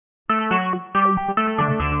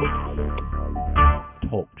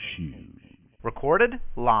shoe. Recorded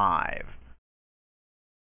live.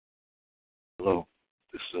 Hello,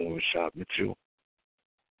 this is Rashad Mitchell.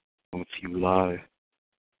 Coming to you live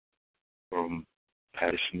from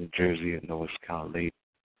Patterson, New Jersey. I know it's kind of late,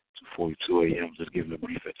 2:42 a.m. Just giving a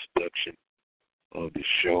brief introduction of this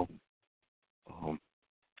show.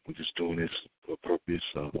 We're just doing this for a purpose.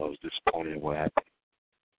 I was disappointed in what happened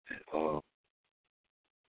at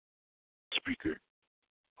Speaker.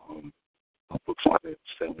 My books were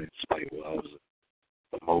selling despite what I was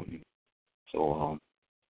promoting. So I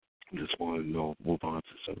just wanted to move on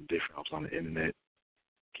to something different. I was on the internet,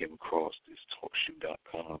 came across this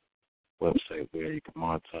talkshoe.com website where you can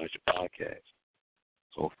monetize your podcast.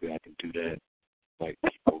 So hopefully I can do that, like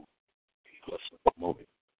people hustle and promote it,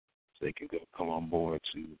 so they can come on board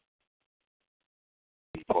to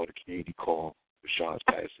be part of the community call,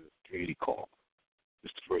 rashadpaterson community call.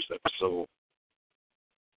 This is the first episode.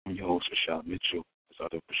 I'm your host, Rashad Mitchell. It's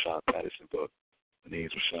out of Rashad Patterson, but my name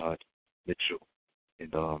is Rashad Mitchell,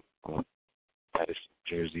 and I'm Patterson,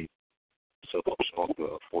 Jersey. Self-published author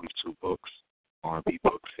of 42 books, R&B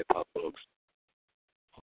books, hip-hop books.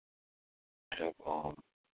 I have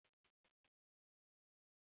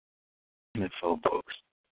NFL books,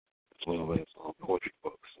 as well as poetry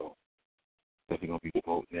books. So definitely going to be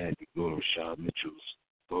promoting that. You can go to Rashad Mitchell's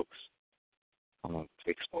books on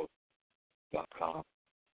Facebook.com.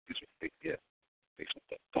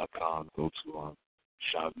 Facebook.com. Go to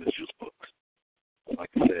Rashad Mitchell's books.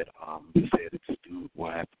 Like I said, just had to just do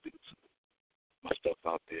what I have to do to my stuff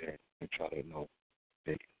out there and try to,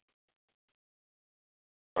 make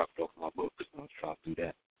profit off my books. I'll try to do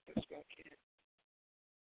that as best I can.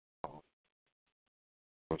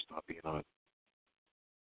 First time being on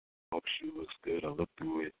talk shoe looks good. I look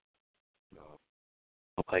through it. I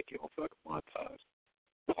like it. Hopefully I can monetize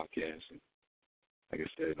podcasts. And like I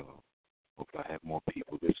said, hopefully I have more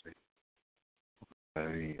people listening.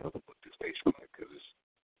 Any other book this Facebook because it's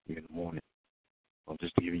here in the morning. I'm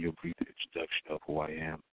just giving you a brief introduction of who I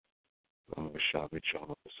am. I'm Rashad Mitchell.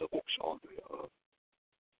 I'm a self-published author of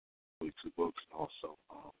 42 books, and also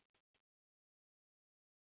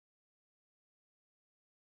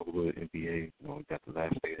over the NBA. We got the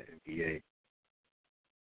last day of the NBA.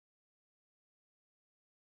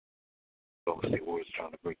 Golden State Warriors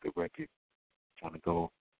trying to break the record, trying to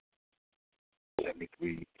go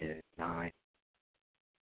 73-9.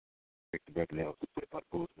 Break the record that was set by the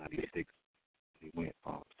Bulls in '96. He went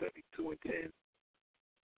 72-10.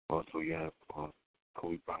 Also, you have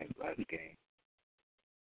Kobe Bryant's last game,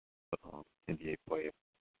 NBA player.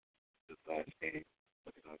 His last game,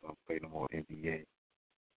 but he's not going to play no more NBA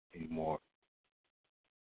anymore.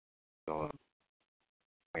 So,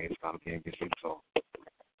 playing his final game against Utah,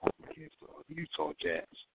 against the Utah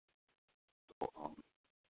Jazz. So,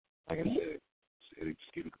 like I said,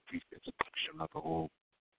 just give a brief introduction, not the whole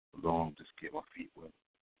long, just get my feet wet.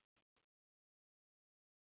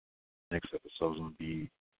 Next episode is going to be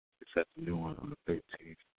this afternoon on the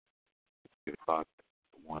 13th. 5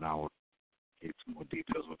 to 1 hour. Get some more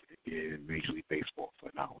details on the NBA and Major League Baseball for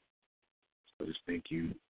an hour. So just thank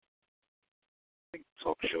you. Thank the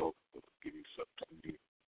talk show for giving us the opportunity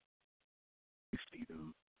to see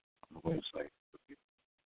them on the website.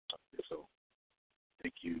 So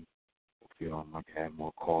thank you. Hopefully I can have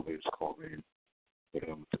more callers call in. But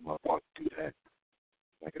to my part to do that.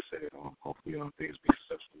 Like I said, hopefully things be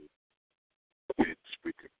successful. With the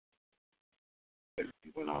speaker,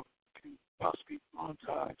 when I can possibly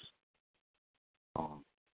monetize my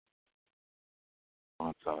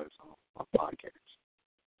podcast.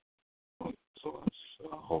 So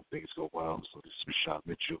I hope things go well. So this is Rashad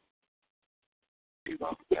Mitchell,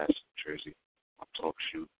 out of Patterson, Jersey. I'm talk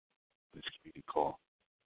shoe. This